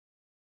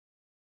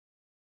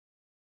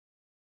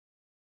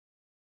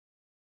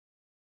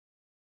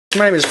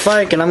My name is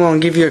Fike, and I'm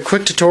going to give you a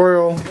quick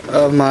tutorial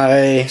of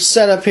my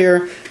setup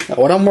here,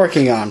 what I'm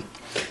working on.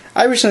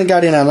 I recently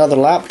got in another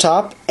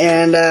laptop,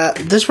 and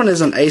this one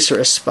is an Acer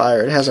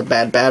Aspire. It has a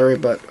bad battery,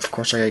 but of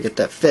course I gotta get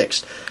that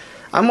fixed.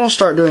 I'm going to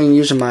start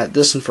using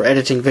this one for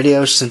editing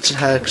videos, since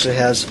it actually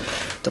has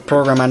the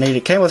program I need.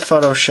 It came with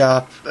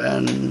Photoshop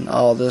and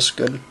all this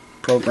good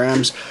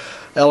programs,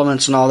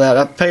 Elements and all that.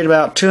 I paid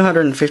about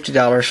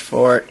 $250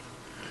 for it.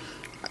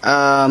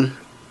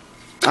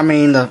 I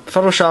mean, the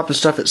Photoshop and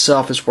stuff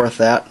itself is worth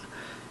that.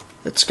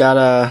 It's got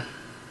a...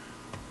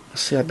 Let's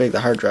see how big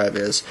the hard drive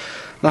is.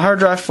 The hard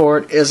drive for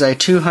it is a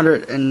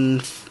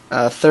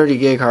 230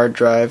 gig hard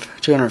drive.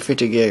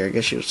 250 gig, I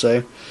guess you would say.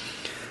 You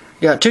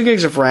got 2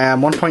 gigs of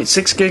RAM,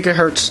 1.6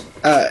 gigahertz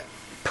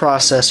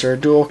processor,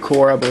 dual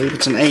core, I believe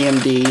it's an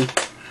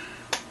AMD.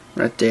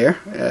 Right there.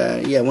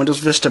 Yeah, Windows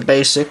Vista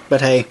Basic, but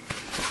hey.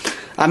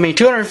 I mean,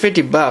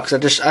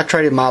 $250. I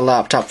traded my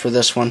laptop for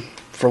this one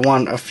for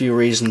a few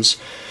reasons.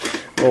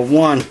 Well,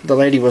 one, the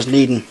lady was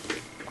needing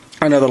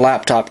another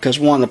laptop because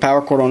one, the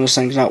power cord on this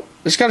thing's not.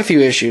 It's got a few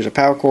issues, a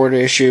power cord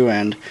issue,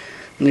 and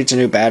it needs a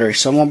new battery.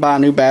 So I'm gonna buy a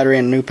new battery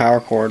and a new power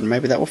cord, and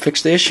maybe that will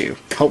fix the issue.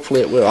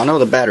 Hopefully it will. I know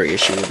the battery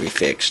issue will be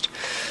fixed.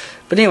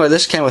 But anyway,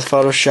 this came with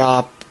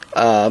Photoshop,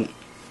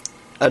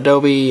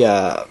 Adobe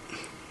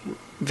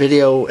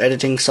video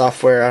editing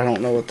software. I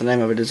don't know what the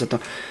name of it is.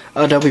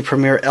 Adobe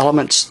Premiere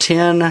Elements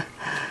 10,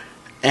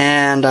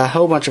 and a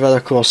whole bunch of other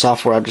cool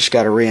software I've just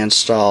got to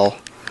reinstall.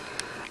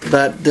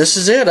 But this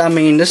is it. I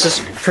mean, this is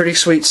pretty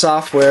sweet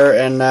software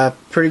and a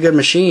pretty good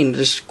machine.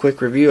 Just a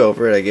quick review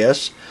over it, I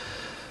guess.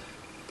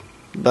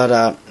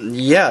 But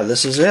yeah,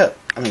 this is it.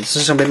 I mean, this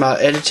is going to be my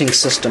editing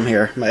system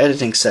here, my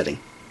editing setting.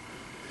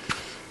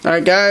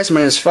 Alright guys,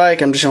 my name is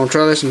Fike. I'm just going to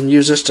try this and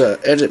use this to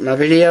edit my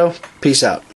video. Peace out.